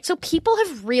 Right. So people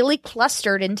have really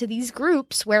clustered into these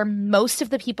groups where most of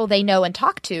the people they know and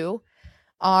talk to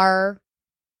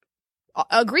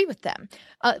agree with them.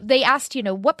 They asked,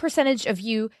 what percentage of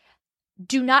you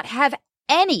do not have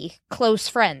any close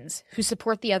friends who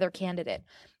support the other candidate?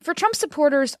 For Trump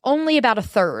supporters, only about a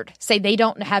third say they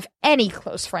don't have any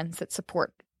close friends that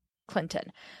support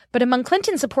Clinton. But among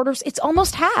Clinton supporters, it's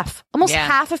almost half. Almost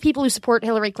half of people who support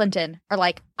Hillary Clinton are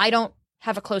like, I don't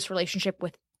have a close relationship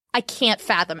with, I can't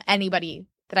fathom anybody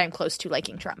that I'm close to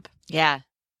liking Trump. Yeah.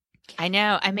 I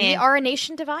know. I mean, we are a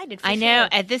nation divided. For I know.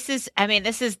 sure. And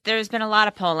there's been a lot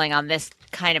of polling on this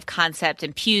kind of concept,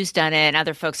 and Pew's done it, and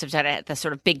other folks have done it, the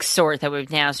sort of big sort that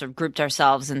we've now sort of grouped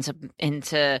ourselves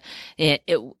into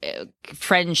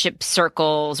friendship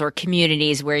circles or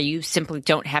communities where you simply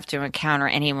don't have to encounter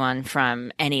anyone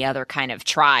from any other kind of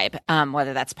tribe,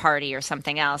 whether that's party or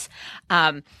something else.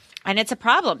 And it's a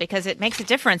problem because it makes a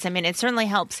difference. I mean, it certainly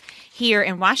helps here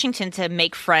in Washington to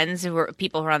make friends who are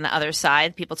people who are on the other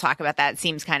side. People talk about that. It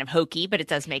seems kind of hokey, but it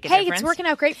does make a difference. Hey, it's working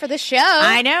out great for this show.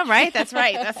 I know, right? That's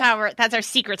right. That's our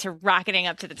secret to rocketing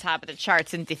up to the top of the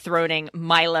charts and dethroning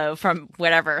Milo from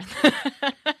whatever.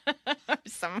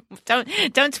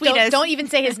 Don't tweet us. Don't even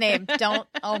say his name. Don't.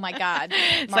 Oh my God.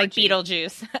 It's like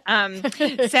Beetlejuice.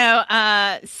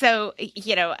 So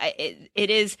it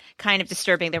is kind of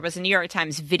disturbing. There was a New York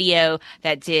Times video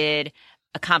that did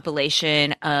a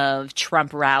compilation of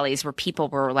Trump rallies where people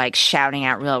were like shouting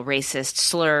out real racist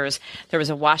slurs. There was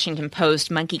a Washington Post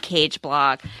Monkey Cage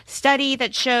blog study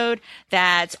that showed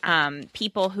that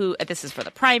people who, this is for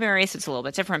the primary, so it's a little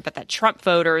bit different, but that Trump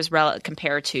voters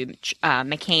compared to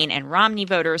McCain and Romney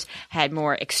voters had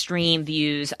more extreme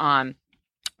views on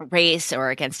race or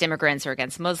against immigrants or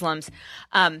against Muslims.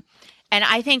 And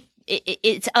I think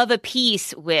it's of a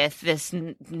piece with this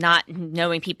not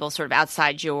knowing people sort of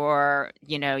outside your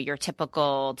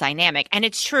typical dynamic. And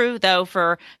it's true, though,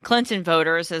 for Clinton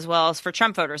voters as well as for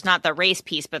Trump voters, not the race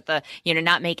piece, but the,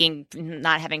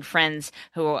 not having friends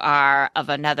who are of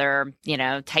another,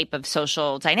 type of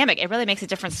social dynamic. It really makes a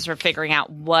difference to sort of figuring out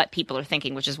what people are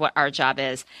thinking, which is what our job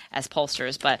is as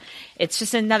pollsters. But it's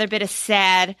just another bit of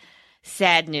sad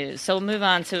news. So we'll move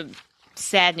on to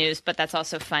sad news, but that's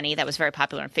also funny. That was very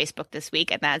popular on Facebook this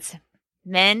week, and that's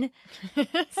men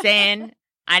saying,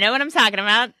 I know what I'm talking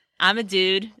about. I'm a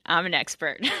dude. I'm an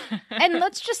expert. And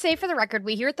let's just say for the record,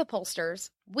 we here at the Pollsters,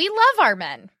 we love our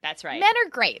men. That's right. Men are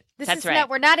great. That's right.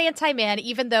 We're not anti-man,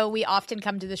 even though we often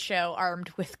come to the show armed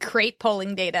with great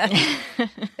polling data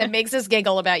that makes us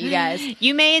giggle about you guys.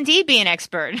 You may indeed be an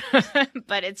expert,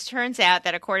 but it turns out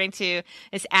that according to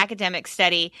this academic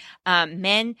study,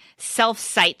 men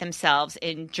self-cite themselves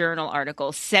in journal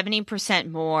articles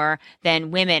 70% more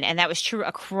than women, and that was true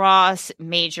across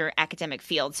major academic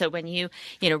fields. So when you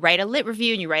write a lit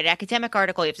review and you write an academic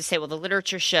article, you have to say, well, the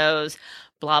literature shows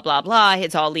blah, blah, blah.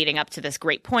 It's all leading up to this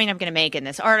great point I'm going to make in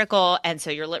this article. And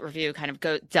so your lit review kind of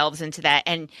delves into that.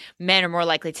 And men are more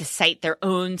likely to cite their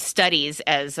own studies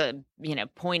as,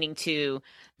 pointing to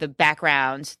the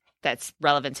background that's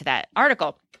relevant to that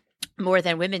article more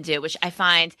than women do, which I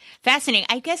find fascinating.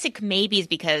 I guess it maybe is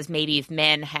because maybe if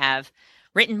men have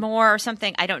written more or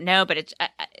something, I don't know, but it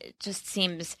just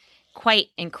seems quite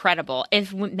incredible.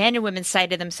 If men and women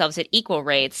cited themselves at equal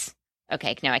rates,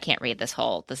 okay, no, I can't read this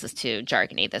is too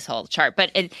jargony, this whole chart,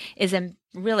 but it is a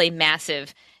really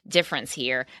massive difference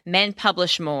here. Men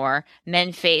publish more,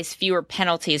 men face fewer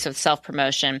penalties of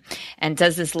self-promotion. And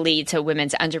does this lead to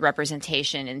women's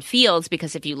underrepresentation in fields?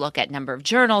 Because if you look at number of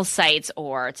journal sites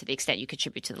or to the extent you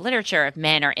contribute to the literature, if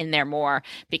men are in there more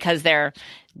because they're,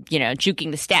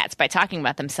 juking the stats by talking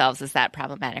about themselves, is that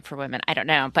problematic for women? I don't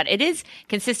know. But it is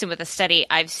consistent with a study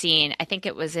I've seen. I think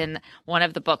it was in one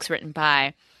of the books written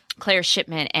by Claire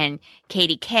Shipman and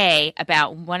Katie Kay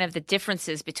about one of the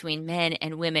differences between men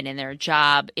and women in their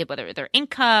job, whether their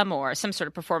income or some sort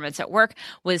of performance at work,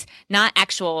 was not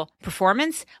actual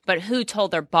performance, but who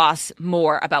told their boss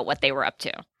more about what they were up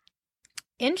to.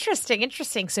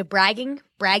 Interesting. So bragging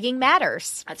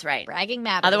matters. That's right. Bragging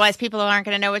matters. Otherwise, people aren't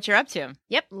going to know what you're up to.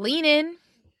 Yep. Lean in.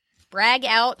 Brag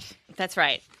out. That's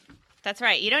right.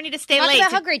 You don't need to stay Talk late.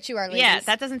 about how great you are, ladies. Yeah,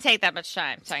 that doesn't take that much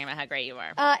time, talking about how great you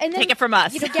are. And then, take it from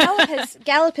us.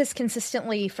 Gallup has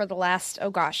consistently, for the last,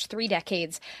 3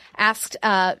 decades, asked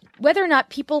whether or not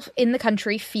people in the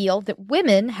country feel that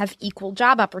women have equal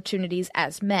job opportunities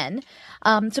as men.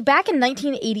 So back in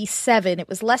 1987, it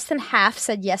was less than half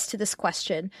said yes to this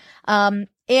question.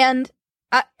 And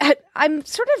I'm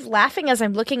sort of laughing as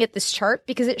I'm looking at this chart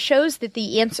because it shows that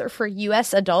the answer for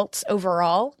U.S. adults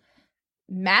overall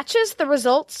matches the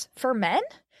results for men,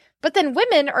 but then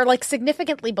women are like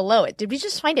significantly below it. Did we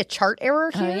just find a chart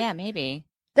error here? Oh, yeah, maybe.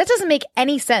 That doesn't make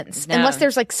any sense unless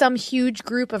there's like some huge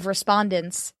group of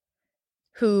respondents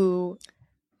who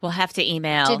we'll have to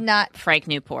email did not Frank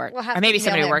Newport, or maybe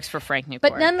somebody who works for Frank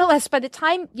Newport. But nonetheless, by the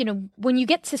time, when you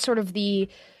get to sort of the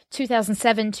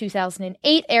 2007,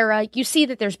 2008 era, you see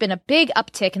that there's been a big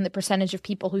uptick in the percentage of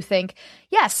people who think,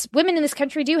 yes, women in this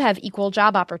country do have equal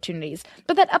job opportunities.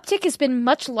 But that uptick has been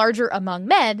much larger among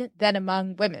men than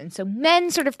among women. So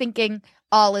men sort of thinking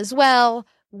all is well,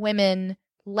 women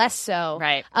less so.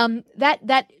 Right.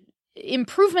 That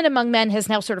improvement among men has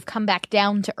now sort of come back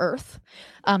down to earth,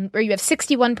 where you have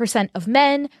 61% of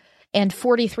men and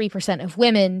 43% of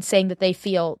women saying that they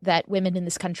feel that women in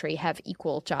this country have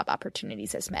equal job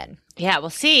opportunities as men. Yeah, we'll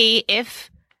see if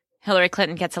Hillary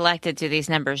Clinton gets elected. Do these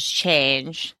numbers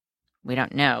change? We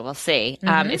don't know. We'll see.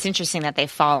 It's interesting that they've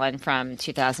fallen from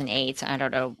 2008. I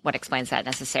don't know what explains that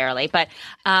necessarily, but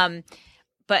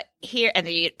here, and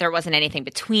there wasn't anything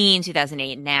between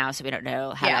 2008 and now, so we don't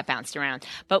know how that bounced around.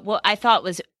 But what I thought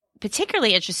was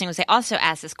particularly interesting was they also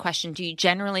asked this question: do you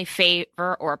generally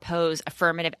favor or oppose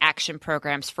affirmative action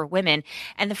programs for women?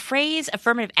 And the phrase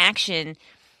affirmative action,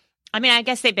 I mean, I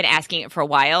guess they've been asking it for a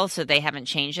while, so they haven't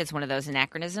changed it. It's one of those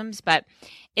anachronisms, but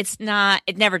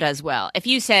it never does well. If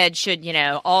you said, should,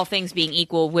 all things being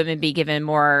equal, women be given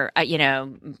more,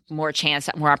 more chance,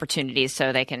 more opportunities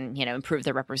so they can, improve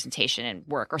their representation and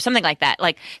work or something like that,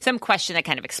 like some question that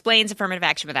kind of explains affirmative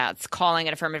action without calling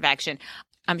it affirmative action,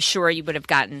 I'm sure you would have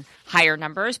gotten higher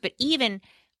numbers. But even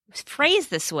phrased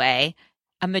this way,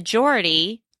 a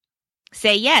majority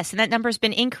say yes, and that number's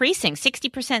been increasing.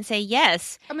 60% say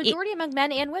yes. A majority among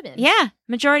men and women. Yeah,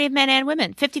 majority of men and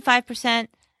women. 55%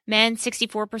 men,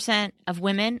 64% of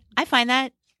women. I find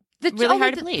that really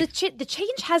hard to believe. The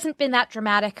change hasn't been that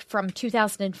dramatic from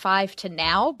 2005 to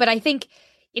now, but I think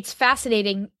it's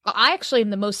fascinating. I actually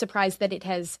am the most surprised that it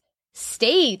has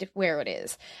stayed where it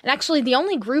is. And actually, the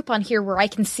only group on here where I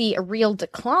can see a real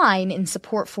decline in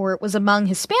support for it was among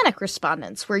Hispanic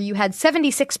respondents, where you had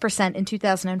 76% in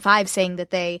 2005 saying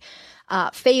that they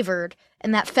favored,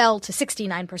 and that fell to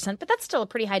 69%, but that's still a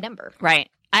pretty high number. Right.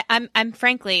 I'm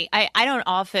frankly, I don't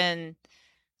often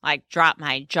like drop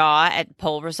my jaw at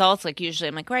poll results. Like usually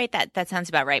I'm like, right, that sounds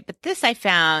about right. But this I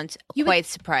found quite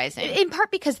surprising. In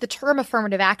part because the term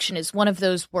affirmative action is one of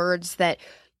those words that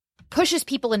pushes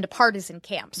people into partisan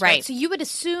camps, right? So you would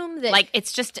assume that, like,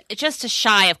 it's just a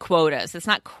shy of quotas. It's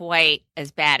not quite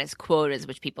as bad as quotas,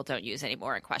 which people don't use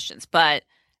anymore in questions, but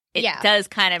it does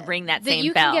kind of ring that same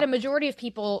you bell. Can get a majority of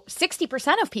people,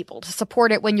 60% of people, to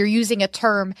support it when you're using a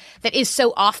term that is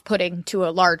so off-putting to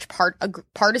a large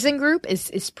partisan group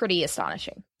is pretty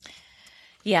astonishing.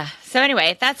 Yeah. So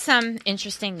anyway, that's some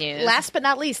interesting news. Last but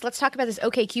not least, let's talk about this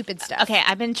OkCupid stuff. Okay,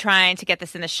 I've been trying to get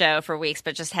this in the show for weeks,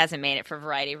 but just hasn't made it for a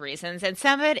variety of reasons. And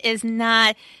some of it is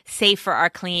not safe for our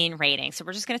clean rating. So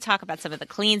we're just going to talk about some of the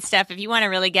clean stuff. If you want to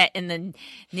really get in the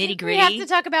nitty gritty. We have to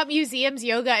talk about museums,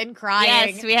 yoga, and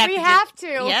crying. Yes, we have to.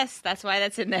 Yes, that's why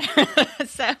that's in there.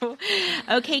 So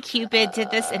OkCupid did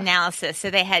this analysis.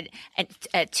 So they had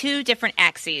two different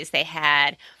axes. They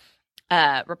had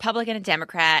Republican and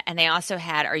Democrat, and they also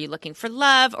had, are you looking for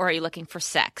love or are you looking for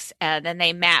sex? And then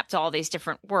they mapped all these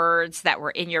different words that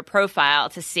were in your profile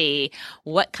to see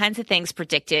what kinds of things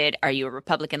predicted. Are you a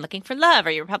Republican looking for love?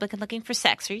 Are you a Republican looking for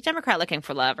sex? Are you a Democrat looking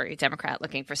for love? Are you a Democrat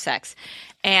looking for sex?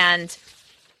 And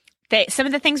some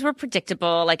of the things were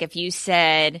predictable. Like if you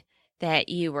said that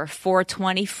you were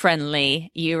 420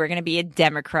 friendly, you were going to be a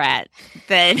Democrat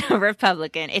than a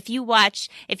Republican. If you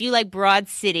like Broad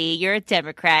City, you're a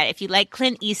Democrat. If you like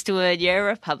Clint Eastwood, you're a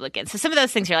Republican. So some of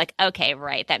those things you're like, okay,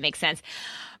 right, that makes sense.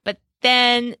 But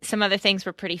then some other things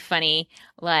were pretty funny,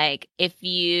 like if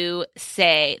you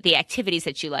say the activities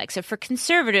that you like. So for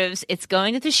conservatives, it's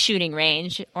going to the shooting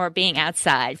range or being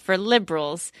outside. For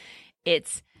liberals,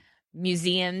 it's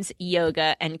museums,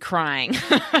 yoga, and crying.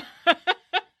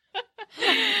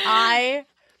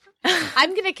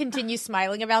 I'm going to continue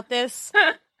smiling about this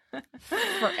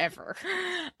forever.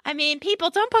 I mean, people,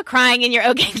 don't put crying in your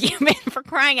OkCupid, for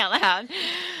crying out loud.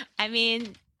 I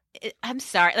mean, I'm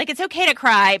sorry. Like, it's okay to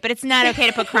cry, but it's not okay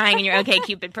to put crying in your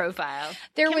OkCupid profile.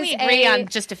 Can we agree on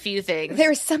just a few things? There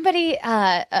was somebody,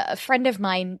 a friend of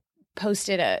mine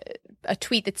posted a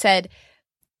tweet that said,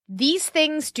 these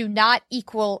things do not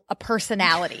equal a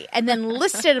personality, and then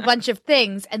listed a bunch of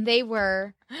things, and they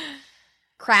were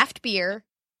craft beer,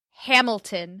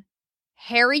 Hamilton,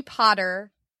 Harry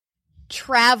Potter,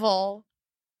 travel,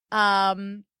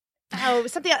 something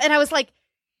else. And I was like,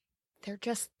 they're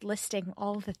just listing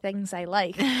all the things I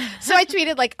like. So I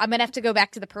tweeted, like, I'm going to have to go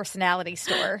back to the personality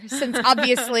store, since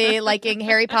obviously liking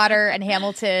Harry Potter and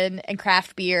Hamilton and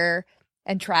craft beer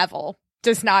and travel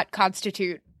does not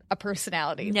constitute a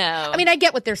personality. No. I mean, I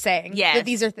get what they're saying. Yes. That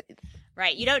these are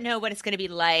right. You don't know what it's going to be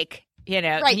like.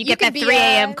 Right. When you get that 3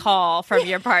 a.m. call from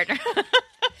your partner.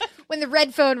 When the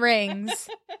red phone rings.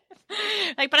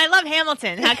 Like, but I love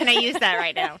Hamilton. How can I use that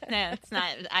right now? No, it's not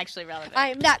actually relevant.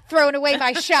 I am not throwing away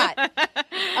my shot.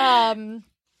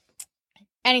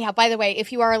 Anyhow, by the way,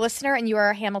 if you are a listener and you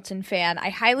are a Hamilton fan, I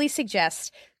highly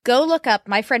suggest go look up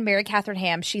my friend Mary Catherine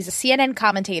Ham. She's a CNN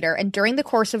commentator, and during the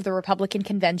course of the Republican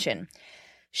convention,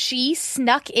 she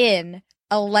snuck in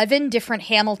 11 different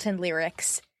Hamilton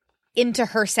lyrics into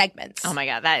her segments. Oh my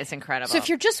God, that is incredible. So if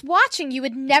you're just watching, you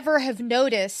would never have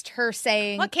noticed her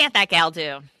saying, what can't that gal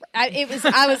do?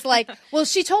 I was like, well,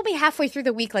 she told me halfway through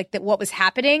the week, like, that what was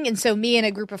happening. And so me and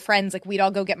a group of friends, like, we'd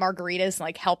all go get margaritas and,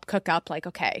 like, help cook up, like,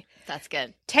 okay. That's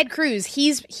good. Ted Cruz,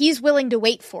 he's willing to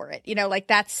wait for it. You know, like,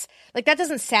 that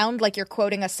doesn't sound like you're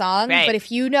quoting a song. Right. But if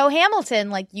you know Hamilton,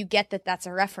 like, you get that that's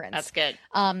a reference. That's good.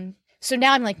 So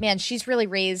now I'm like, man, she's really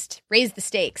raised the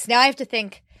stakes. Now I have to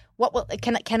think,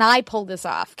 can I pull this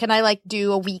off? Can I, like,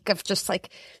 do a week of just,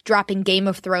 like, dropping Game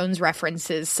of Thrones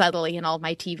references subtly in all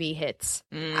my TV hits?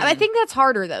 I think that's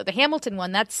harder, though. The Hamilton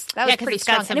one, that was pretty it's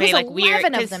strong. got somebody, and it was like,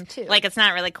 11 weird, of them, too. Like, it's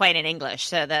not really quite in English.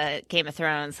 So the Game of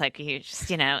Thrones, like, you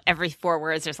just, every 4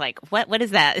 words, there's like, what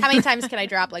is that? How many times can I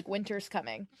drop, like, winter's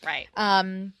coming? Right.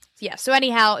 Yeah, so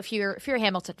anyhow, if you're a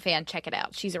Hamilton fan, check it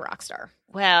out. She's a rock star.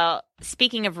 Well,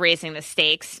 speaking of raising the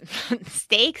stakes,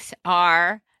 stakes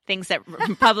are things that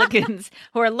Republicans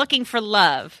who are looking for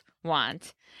love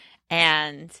want.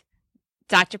 And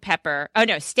Dr. Pepper,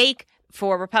 steak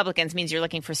for Republicans means you're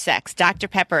looking for sex. Dr.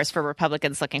 Pepper is for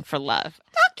Republicans looking for love.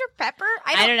 Dr. Pepper?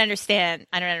 I don't understand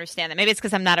that. Maybe it's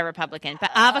because I'm not a Republican. But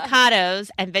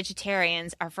avocados and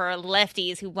vegetarians are for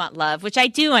lefties who want love, which I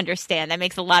do understand. That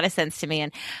makes a lot of sense to me.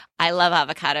 And I love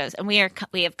avocados. And we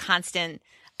have constant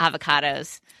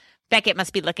avocados. Beckett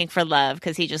must be looking for love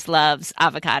because he just loves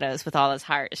avocados with all his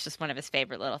heart. It's just one of his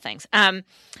favorite little things. And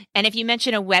if you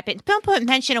mention a weapon, don't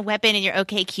mention a weapon in your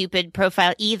OkCupid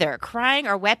profile either. Crying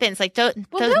or weapons, like don't.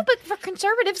 No, but for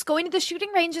conservatives, going to the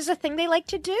shooting range is a thing they like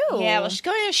to do. Yeah, well,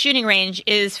 going to a shooting range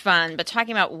is fun, but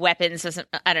talking about weapons doesn't.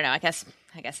 I don't know. I guess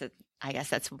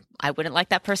that's. I wouldn't like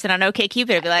that person on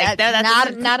OkCupid. I'd be like, no,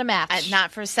 that's not a match.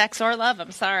 Not for sex or love. I'm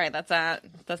sorry, that's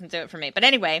doesn't do it for me. But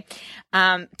anyway,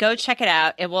 go check it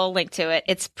out. It will link to it.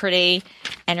 It's pretty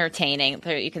entertaining.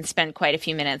 You can spend quite a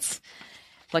few minutes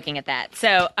looking at that.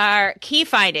 So our key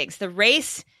findings: the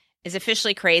race is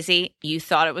officially crazy. You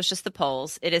thought it was just the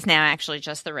polls. It is now actually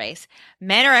just the race.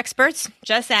 Men are experts.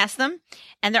 Just ask them.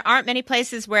 And there aren't many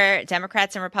places where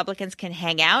Democrats and Republicans can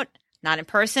hang out. Not in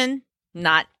person.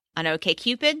 Not on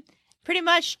OkCupid, pretty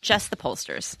much just the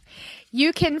pollsters.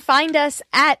 You can find us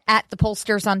at the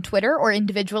pollsters on Twitter or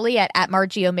individually at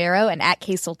Margie O'Maro and at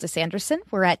Kaysoltis Anderson.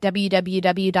 We're at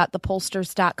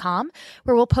www.thepollsters.com,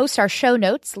 where we'll post our show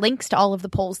notes, links to all of the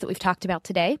polls that we've talked about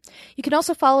today. You can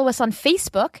also follow us on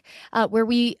Facebook, where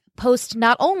we post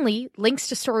not only links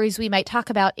to stories we might talk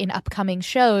about in upcoming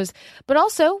shows, but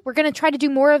also we're going to try to do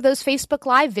more of those Facebook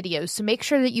Live videos. So make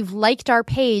sure that you've liked our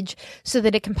page so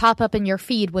that it can pop up in your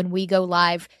feed when we go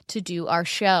live to do our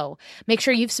show. Make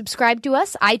sure you've subscribed to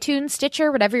us, iTunes,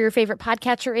 Stitcher, whatever your favorite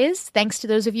podcatcher is. Thanks to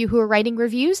those of you who are writing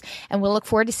reviews, and we'll look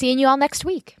forward to seeing you all next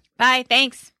week. Bye.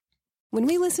 Thanks. When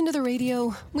we listen to the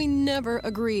radio, we never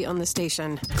agree on the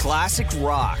station. Classic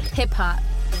rock. Hip-hop.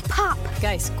 Pop.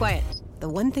 Guys, quiet. The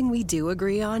one thing we do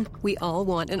agree on, we all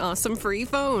want an awesome free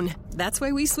phone. That's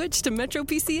why we switched to Metro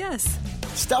PCS.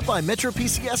 Stop by Metro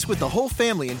PCS with the whole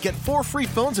family and get 4 free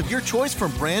phones of your choice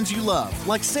from brands you love,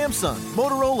 like Samsung,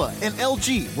 Motorola, and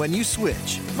LG when you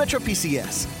switch. Metro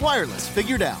PCS. Wireless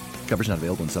figured out. Coverage not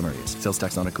available in some areas. Sales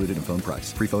tax not included in phone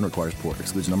price. Free phone requires port.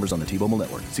 Excludes numbers on the T-Mobile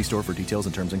network. See store for details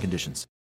and terms and conditions.